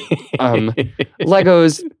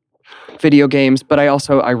 Legos, video games, but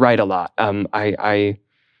I write a lot. I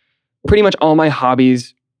pretty much all my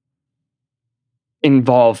hobbies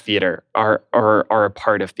involve theater, are a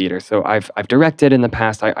part of theater. So I've directed in the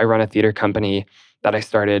past. I run a theater company that I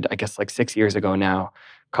started, I guess, like 6 years ago now,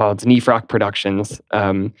 called Nifrock Productions,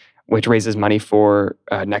 which raises money for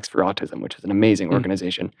Next for Autism, which is an amazing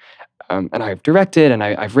organization. And I've directed and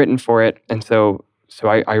I've written for it, and so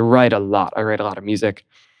I write a lot. I write a lot of music.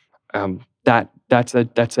 That's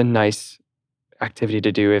a nice activity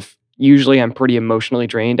to do. If usually I'm pretty emotionally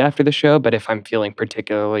drained after the show, but if I'm feeling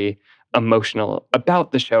particularly emotional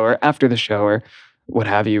about the show or after the show or what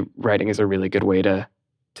have you, writing is a really good way to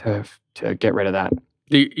get rid of that.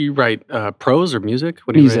 Do you write prose or music?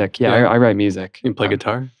 What do you Music, write? I write music. You play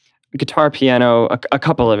guitar? Guitar, piano, a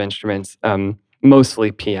couple of instruments,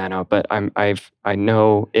 mostly piano, but I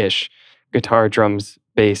know ish guitar, drums,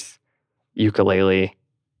 bass, ukulele.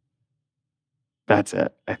 That's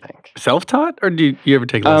it, I think. Self-taught, or do you ever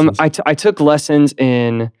take lessons? I took lessons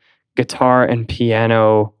in guitar and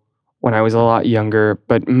piano when I was a lot younger,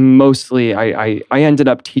 but mostly I ended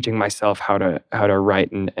up teaching myself how to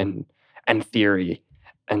write and theory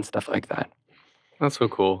and stuff like that. That's so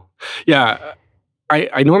cool. Yeah,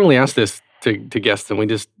 I normally ask this to guests, and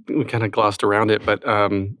we kind of glossed around it. But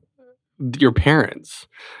your parents,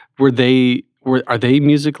 are they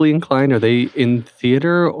musically inclined? Are they in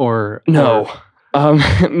theater or no?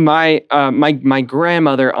 Or? My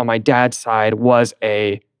grandmother on my dad's side was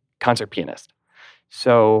a concert pianist.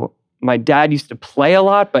 So my dad used to play a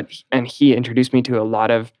lot, and he introduced me to a lot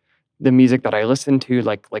of the music that I listened to,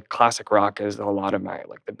 like classic rock is a lot of my,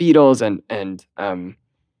 like the Beatles and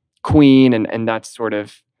Queen and that sort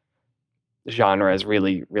of genre is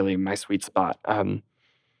really, really my sweet spot.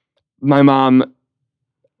 My mom,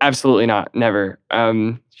 absolutely not, never.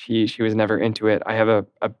 She was never into it. I have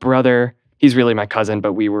a brother. He's really my cousin,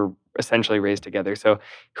 but we were essentially raised together. So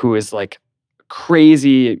who is like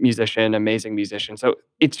crazy musician, amazing musician. So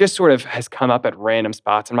it just sort of has come up at random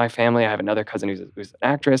spots in my family. I have another cousin who's an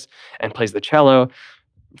actress and plays the cello.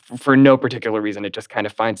 For no particular reason, it just kind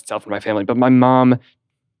of finds itself in my family. But my mom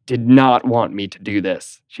did not want me to do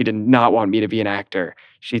this. She did not want me to be an actor.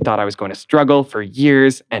 She thought I was going to struggle for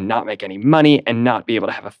years and not make any money and not be able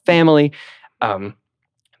to have a family.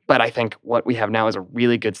 But I think what we have now is a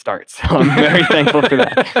really good start. So I'm very thankful for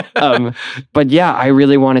that. But yeah, I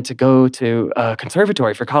really wanted to go to a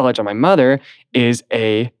conservatory for college. And my mother is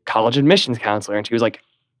a college admissions counselor. And she was like,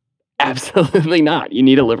 absolutely not. You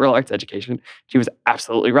need a liberal arts education. She was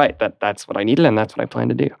absolutely right. That's what I needed. And that's what I plan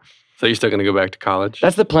to do. So you're still going to go back to college?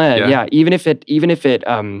 That's the plan. Yeah. Even if it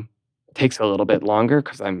takes a little bit longer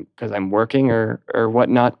because I'm working or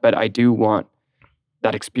whatnot. But I do want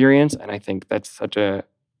that experience. And I think that's such a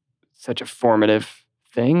formative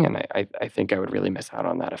thing, and I think I would really miss out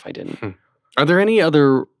on that if I didn't. Are there any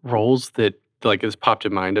other roles that like has popped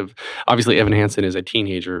in mind of, obviously Evan Hansen is a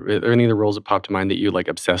teenager. Are there any other roles that popped to mind that you like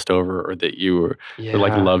obsessed over or that you were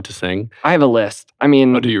like love to sing? I have a list. I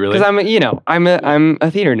mean, do you really? Because I'm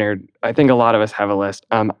a theater nerd. I think a lot of us have a list.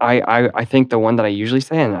 I think the one that I usually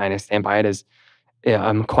say, and I stand by it, is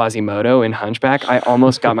Quasimodo in Hunchback. I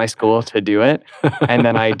almost got my school to do it, and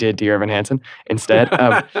then I did Dear Evan Hansen instead.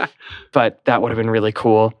 But that would have been really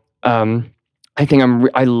cool. I think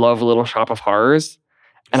I love Little Shop of Horrors,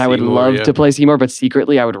 and Seymour, I would love to play Seymour, but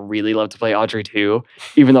secretly I would really love to play Audrey too,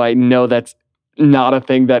 even though I know that's not a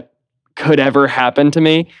thing that could ever happen to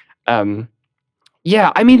me.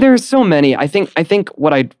 Yeah, I mean, there's so many. I think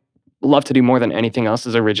what I'd love to do more than anything else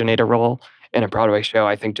is originate a role in a Broadway show.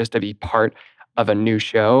 I think just to be part of a new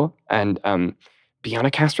show and be on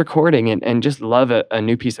a cast recording and just love a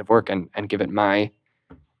new piece of work and give it my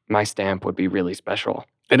stamp would be really special.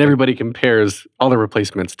 And everybody compares all the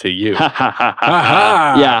replacements to you.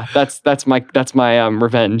 Yeah, that's my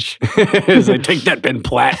revenge. I take that, Ben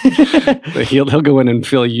Platt. He'll go in and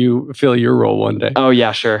fill your role one day. Oh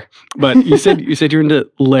yeah, sure. But you said you're into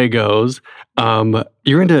Legos.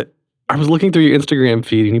 I was looking through your Instagram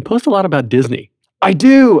feed and you post a lot about Disney. I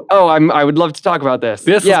do. Oh, I would love to talk about this.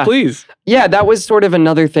 Yes, please. Yeah, that was sort of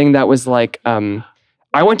another thing that was like,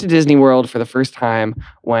 I went to Disney World for the first time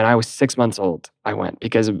when I was 6 months old. I went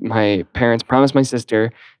because my parents promised my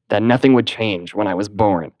sister that nothing would change when I was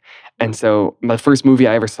born. And so my first movie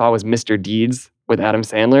I ever saw was Mr. Deeds with Adam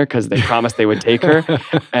Sandler because they promised they would take her.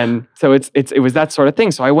 And so it was that sort of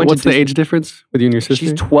thing. So I went What's the age difference with you and your sister?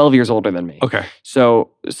 She's 12 years older than me. Okay.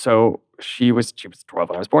 So she was 12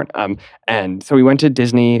 when I was born. And so we went to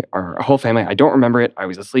Disney, our whole family. I don't remember it. I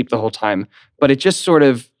was asleep the whole time. But it just sort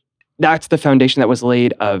of, that's the foundation that was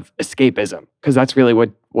laid of escapism. Because that's really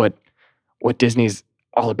what Disney's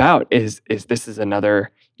all about is this is another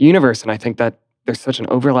universe. And I think that there's such an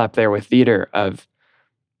overlap there with theater of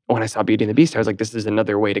when I saw Beauty and the Beast, I was like, this is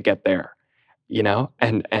another way to get there.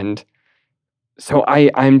 and so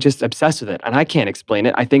I'm just obsessed with it, and I can't explain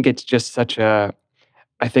it. I think it's just I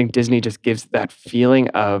think Disney just gives that feeling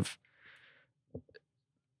of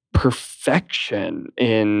perfection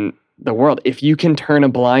in the world. If you can turn a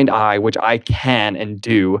blind eye, which I can and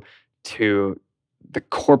do, to the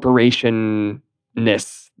corporationness,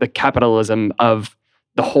 the capitalism of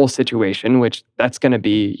the whole situation, which that's going to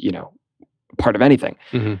be, part of anything.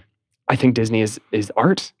 Mm-hmm. I think Disney is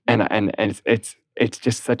art, and it's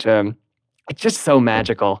just it's just so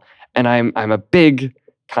magical. And I'm a big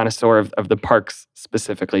connoisseur of the parks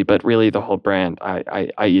specifically, but really the whole brand.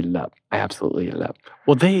 I eat it up. I absolutely eat it up.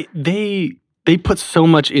 Well, they put so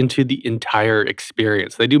much into the entire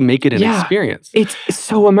experience. They do make it an experience. It's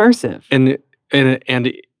so immersive. And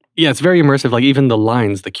yeah, it's very immersive. Like even the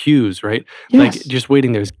lines, the cues, right? Yes. Like just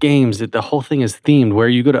waiting. There's games. The whole thing is themed. Where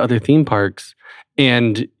you go to other theme parks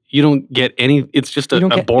and you don't get any. It's just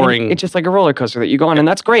a boring. It's just like a roller coaster that you go on, and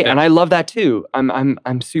that's great. Yeah. And I love that too.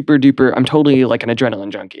 I'm super duper. I'm totally like an adrenaline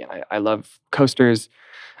junkie, and I love coasters.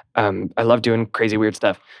 I love doing crazy weird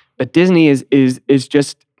stuff. But Disney is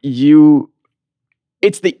just you.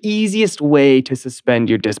 It's the easiest way to suspend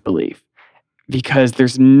your disbelief because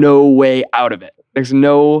there's no way out of it. There's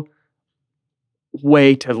no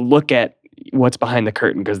way to look at what's behind the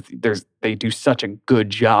curtain because they do such a good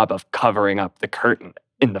job of covering up the curtain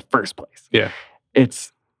in the first place. Yeah.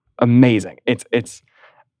 It's amazing.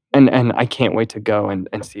 And I can't wait to go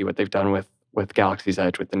and see what they've done with Galaxy's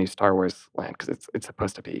Edge with the new Star Wars land because it's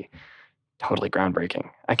supposed to be totally groundbreaking.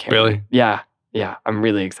 I can't Really? wait. Yeah. I'm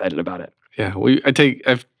really excited about it. Yeah,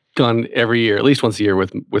 I've gone every year, at least once a year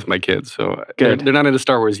with my kids. So Good. They're not into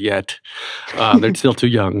Star Wars yet. They're still too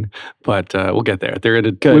young, but we'll get there. They're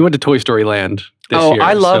into. Good. We went to Toy Story Land this year.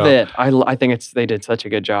 I love so. it. I think they did such a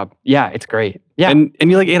good job. Yeah, it's great. Yeah, and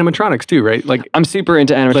you like animatronics too, right? Like I'm super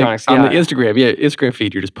into animatronics. on the Instagram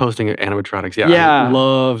feed, you're just posting animatronics. Yeah, I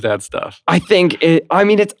love that stuff. I think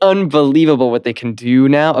it's unbelievable what they can do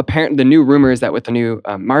now. Apparently, the new rumor is that with the new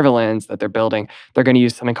Marvel lands that they're building, they're going to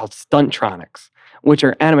use something called stuntronics, which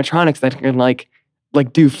are animatronics that can like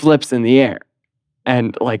do flips in the air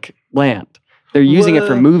and like land. They're using it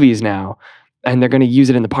for movies now, and they're going to use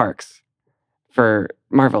it in the parks for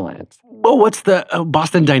Marvel lands. Oh, what's the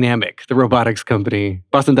Boston Dynamic, the robotics company?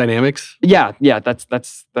 Boston Dynamics? Yeah, that's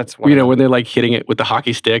one. When they're like hitting it with the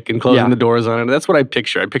hockey stick and closing the doors on it. That's what I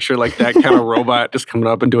picture. I picture like that kind of robot just coming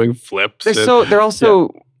up and doing flips. They're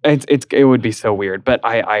also it would be so weird, but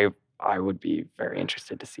I would be very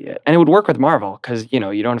interested to see it. And it would work with Marvel because, you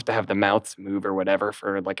don't have to have the mouths move or whatever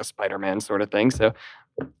for like a Spider-Man sort of thing. So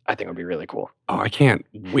I think it would be really cool. Oh, I can't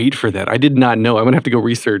wait for that. I did not know. I'm going to have to go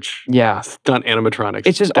research stunt animatronics.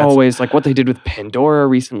 It's just always like what they did with Pandora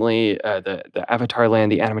recently, the Avatar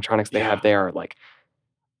land, the animatronics they have there are like,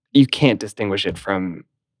 you can't distinguish it from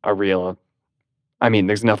a real... I mean,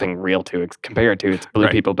 there's nothing real to compare it to. It's blue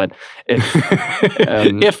people, but it's,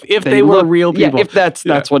 if they were real people, if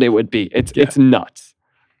that's what it would be. It's nuts.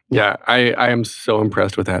 Yeah, I am so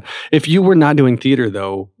impressed with that. If you were not doing theater,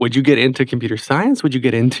 though, would you get into computer science? Would you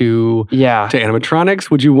get into to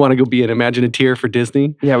animatronics? Would you want to go be an Imagineer for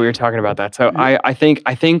Disney? Yeah, we were talking about that. So I think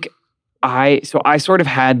I sort of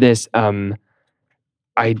had this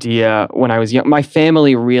idea when I was young. My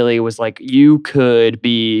family really was like, you could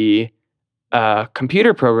be a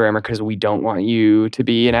computer programmer because we don't want you to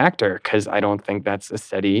be an actor because I don't think that's a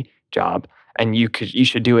steady job. And you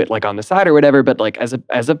should do it like on the side or whatever, but like as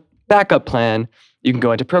a backup plan, you can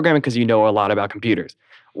go into programming because you know a lot about computers.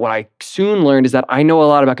 What I soon learned is that I know a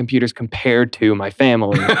lot about computers compared to my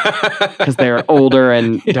family because they're older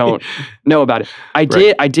and don't know about it. I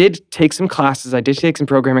did take some classes. I did take some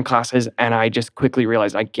programming classes, and I just quickly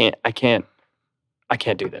realized I can't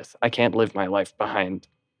do this. I can't live my life behind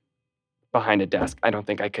a desk. I don't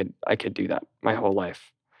think I could do that my whole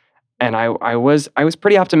life. And I was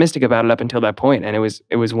pretty optimistic about it up until that point. And it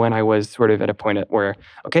was when I was sort of at a point where,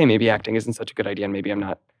 okay, maybe acting isn't such a good idea and maybe I'm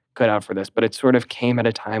not cut out for this. But it sort of came at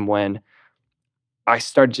a time when I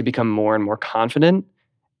started to become more and more confident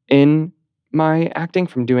in my acting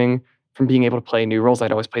from being able to play new roles.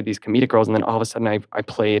 I'd always played these comedic roles, and then all of a sudden I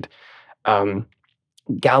played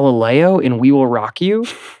Galileo in We Will Rock You.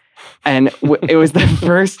 And it was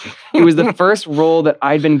the first role that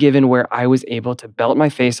I'd been given where I was able to belt my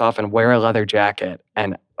face off and wear a leather jacket.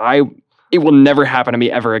 And it will never happen to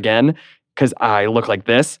me ever again because I look like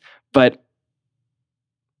this. But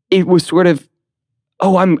it was sort of,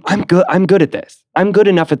 I'm good at this. I'm good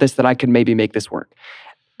enough at this that I could maybe make this work.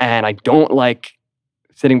 And I don't like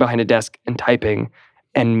sitting behind a desk and typing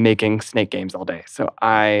and making snake games all day. So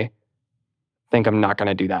I think I'm not going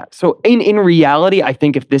to do that. So in reality, I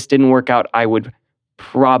think if this didn't work out, I would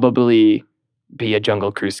probably be a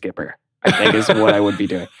Jungle Cruise skipper, I think is what I would be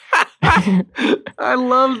doing. I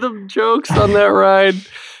love the jokes on that ride.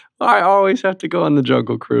 I always have to go on the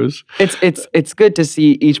Jungle Cruise. It's good to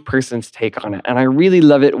see each person's take on it. And I really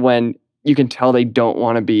love it when you can tell they don't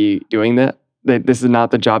want to be doing that. This is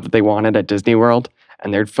not the job that they wanted at Disney World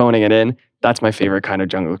and they're phoning it in. That's my favorite kind of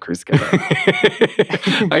Jungle Cruise skipper.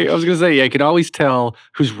 I was going to say, yeah, I can always tell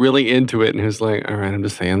who's really into it and who's like, all right, I'm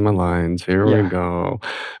just saying my lines. Here we go.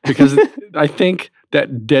 Because I think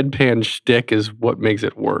that deadpan shtick is what makes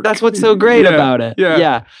it work. That's what's so great about it.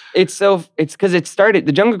 Yeah. It's because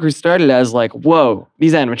the Jungle Cruise started as like, whoa,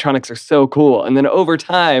 these animatronics are so cool. And then over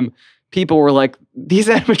time, people were like, these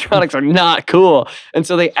animatronics are not cool. And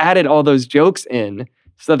so they added all those jokes in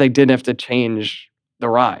so that they didn't have to change the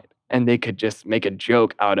ride. And they could just make a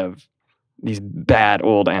joke out of these bad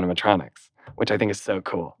old animatronics, which I think is so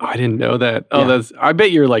cool. Oh, I didn't know that. Oh, I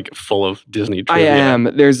bet you're like full of Disney trivia. I am.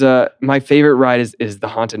 There's my favorite ride is the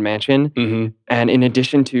Haunted Mansion. Mm-hmm. And in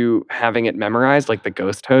addition to having it memorized, like the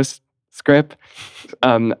Ghost Host script,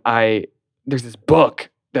 there's this book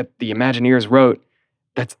that the Imagineers wrote.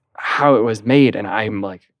 That's how it was made. And I'm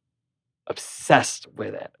like obsessed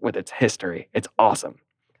with it, with its history. It's awesome.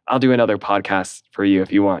 I'll do another podcast for you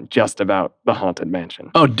if you want, just about the Haunted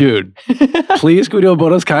Mansion. Oh, dude. Please, can we do a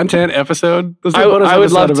bonus content episode? Let's do a bonus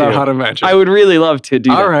would love episode about to. Haunted Mansion. I would really love to do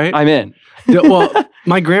that. All right. I'm in. Well,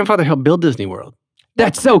 my grandfather helped build Disney World.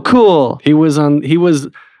 That's so cool. He was, well,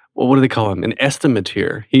 what do they call him? An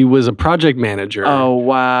estimateur. He was a project manager. Oh,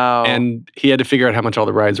 wow. And he had to figure out how much all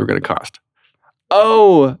the rides were going to cost.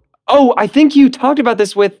 Oh, I think you talked about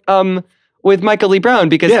this with Michael Lee Brown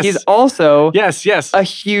because he's also yes a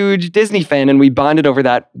huge Disney fan, and we bonded over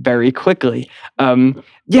that very quickly.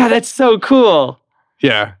 Yeah, that's so cool.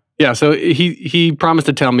 Yeah. So he promised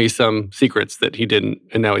to tell me some secrets that he didn't,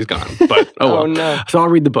 and now he's gone. But Oh no. So I'll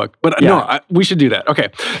read the book. But no, we should do that. Okay.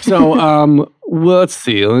 So well, let's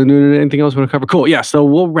see. Anything else we want to cover? Cool. Yeah. So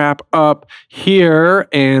we'll wrap up here,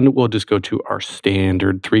 and we'll just go to our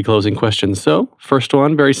standard 3 closing questions. So first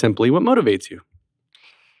one, very simply, what motivates you?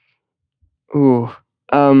 Ooh,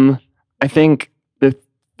 I think the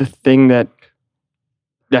thing that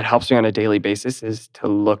helps me on a daily basis is to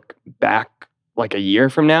look back like a year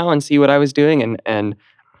from now and see what I was doing. And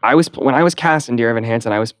when I was cast in Dear Evan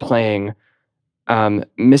Hansen, I was playing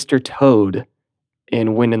Mr. Toad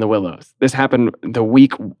in Wind in the Willows. This happened the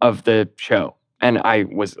week of the show, and I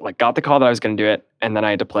was like, got the call that I was going to do it, and then I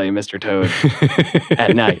had to play Mr. Toad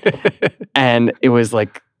at night, and it was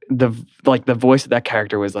like. The voice of that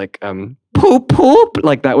character was like poop poop,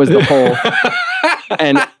 like that was the whole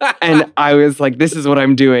and I was like, this is what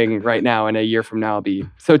I'm doing right now, and a year from now I'll be.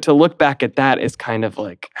 So to look back at that is kind of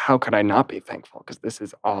like, how could I not be thankful, because this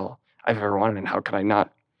is all I've ever wanted, and how could I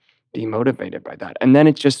not be motivated by that? And then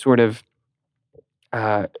it's just sort of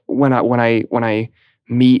when I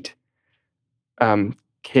meet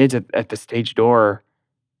kids at the stage door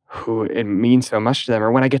who it means so much to them,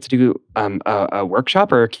 or when I get to do a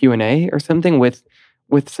workshop or a Q&A or something with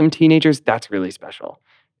some teenagers, that's really special.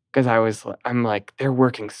 Because I'm like, they're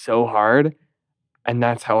working so hard, and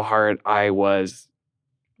that's how hard I was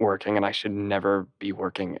working, and I should never be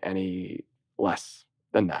working any less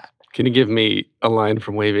than that. Can you give me a line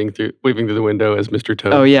from waving through the window as Mr.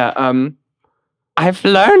 Toad? Oh yeah, I've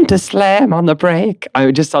learned to slam on the brake.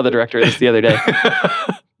 I just saw the director of this the other day.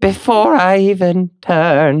 Before I even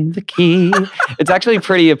turn the key. It's actually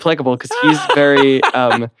pretty applicable because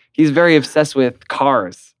he's very obsessed with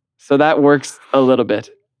cars. So that works a little bit.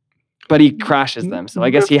 But he crashes them. So I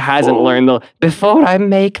guess he hasn't learned before I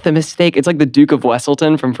make the mistake. It's like the Duke of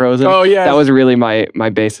Wesselton from Frozen. Oh, yeah. That was really my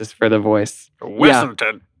basis for the voice.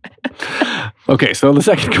 Wesselton. Okay, so the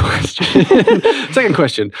second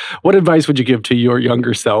question. What advice would you give to your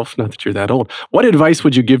younger self? Not that you're that old. What advice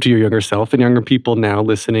would you give to your younger self and younger people now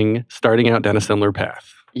listening, starting out down a similar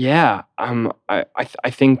path? Yeah, I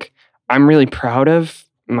think I'm really proud of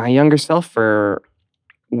my younger self for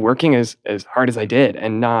working as hard as I did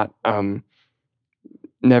and not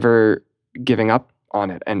never giving up on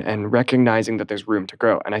it and recognizing that there's room to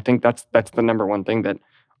grow. And I think that's the number one thing that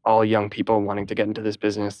all young people wanting to get into this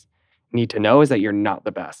business need to know, is that you're not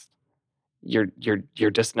the best. You're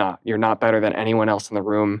just not. You're not better than anyone else in the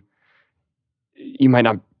room. You might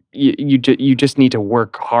not. You just need to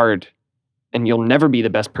work hard, and you'll never be the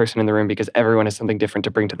best person in the room because everyone has something different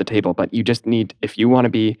to bring to the table. But you just need, if you want to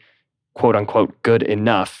be quote unquote good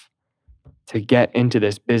enough to get into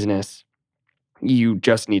this business, you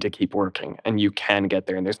just need to keep working, and you can get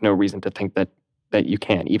there. And there's no reason to think that you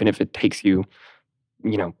can't, even if it takes you,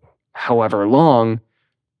 however long,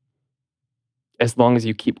 as long as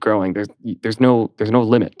you keep growing, there's no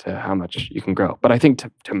limit to how much you can grow. But I think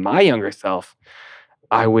to my younger self,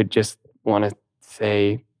 I would just want to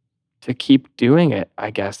say to keep doing it,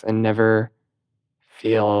 I guess, and never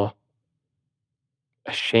feel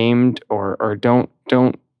ashamed or don't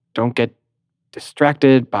get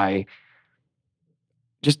distracted by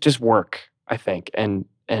just work, I think, and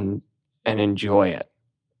enjoy it.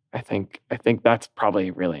 I think that's probably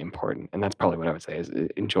really important, and that's probably what I would say is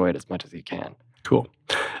enjoy it as much as you can. Cool.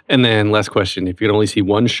 And then last question, if you could only see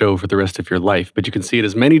one show for the rest of your life, but you can see it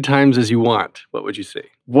as many times as you want, what would you see?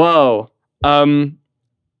 Whoa. I mean,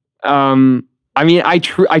 I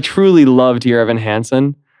truly love Dear Evan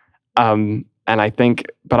Hansen. And I think,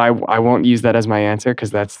 but I won't use that as my answer because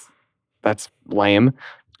that's lame.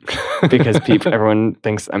 Because everyone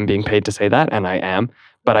thinks I'm being paid to say that, and I am,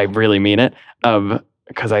 but I really mean it.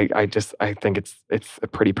 Because I think it's a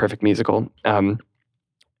pretty perfect musical. I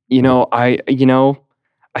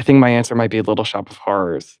think my answer might be Little Shop of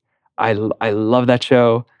Horrors. I love that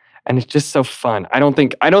show, and it's just so fun. I don't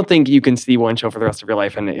think you can see one show for the rest of your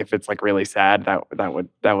life, and if it's like really sad, that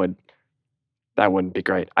wouldn't be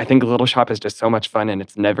great. I think Little Shop is just so much fun, and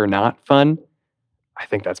it's never not fun. I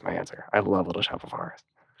think that's my answer. I love Little Shop of Horrors.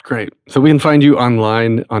 Great. So we can find you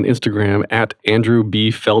online on Instagram at Andrew B.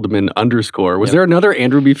 Feldman _. Was there another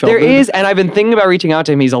Andrew B. Feldman? There is, and I've been thinking about reaching out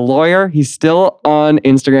to him. He's a lawyer. He's still on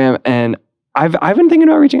Instagram, and I've been thinking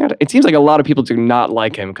about reaching out. It seems like a lot of people do not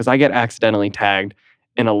like him because I get accidentally tagged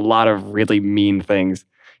in a lot of really mean things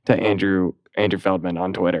to Andrew Feldman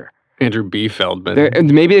on Twitter. Andrew B. Feldman.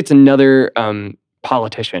 Maybe it's another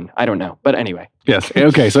politician. I don't know. But anyway. Yes.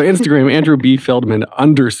 Okay. So Instagram, Andrew B. Feldman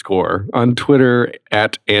 _ on Twitter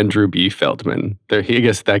at Andrew B. Feldman. There, I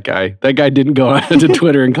guess that guy didn't go to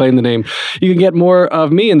Twitter and claim the name. You can get more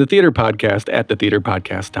of me and the Theater Podcast at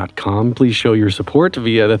thetheaterpodcast.com. Please show your support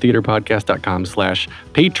via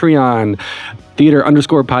thetheaterpodcast.com/Patreon. Theater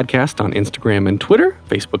 _podcast on Instagram and Twitter,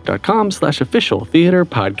 facebook.com/official theater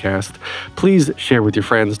podcast. Please share with your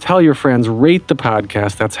friends, tell your friends, rate the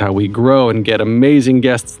podcast. That's how we grow and get amazing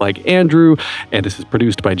guests like Andrew. And this is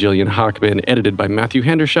produced by Jillian Hockman, edited by Matthew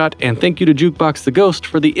Hendershot. And thank you to Jukebox the Ghost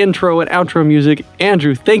for the intro and outro music.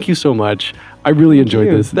 Andrew, thank you so much. I really enjoyed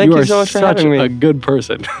this. Thank you so are much for having me. such a good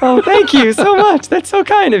person. Oh, thank you so much. That's so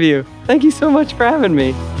kind of you. Thank you so much for having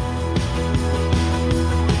me.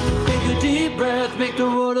 Make the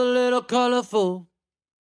world a little colorful.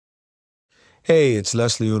 Hey, it's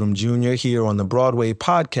Leslie Odom Jr. here on the Broadway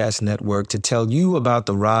Podcast Network to tell you about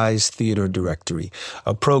the Rise Theater Directory,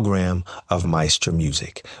 a program of Maestro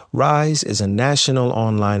Music. Rise is a national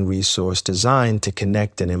online resource designed to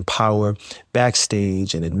connect and empower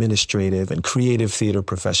backstage and administrative and creative theater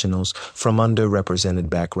professionals from underrepresented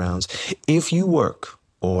backgrounds. If you work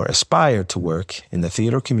or aspire to work in the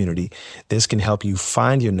theater community, this can help you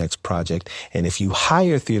find your next project. And if you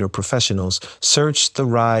hire theater professionals, search the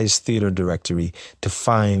Rise Theater Directory to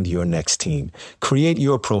find your next team. Create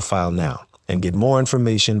your profile now and get more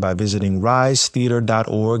information by visiting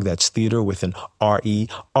risetheater.org. That's theater with an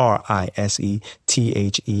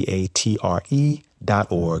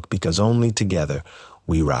RERISETHEATRE.org, because only together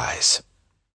we rise.